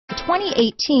The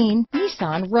 2018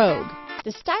 Nissan Rogue.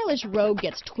 The stylish Rogue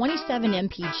gets 27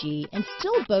 mpg and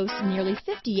still boasts nearly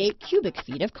 58 cubic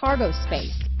feet of cargo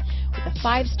space. With a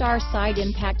 5-star side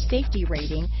impact safety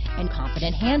rating and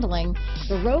confident handling,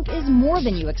 the Rogue is more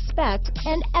than you expect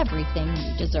and everything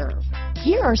you deserve.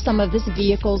 Here are some of this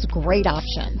vehicle's great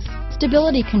options: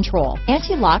 stability control,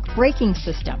 anti-lock braking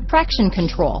system, traction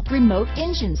control, remote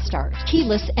engine start,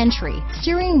 keyless entry,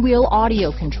 steering wheel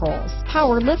audio controls,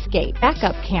 power liftgate,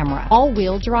 backup camera,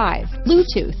 all-wheel drive,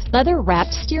 Bluetooth,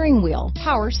 leather-wrapped steering wheel,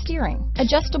 power steering,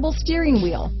 adjustable steering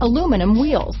wheel, aluminum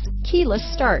wheels, keyless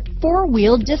start,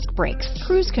 4-wheel disc brakes,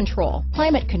 cruise control,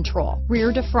 climate control,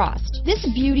 rear defrost. This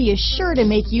beauty is sure to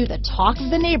make you the talk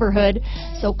of the neighborhood,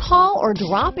 so call or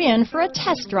drop in for a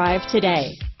test drive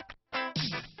today.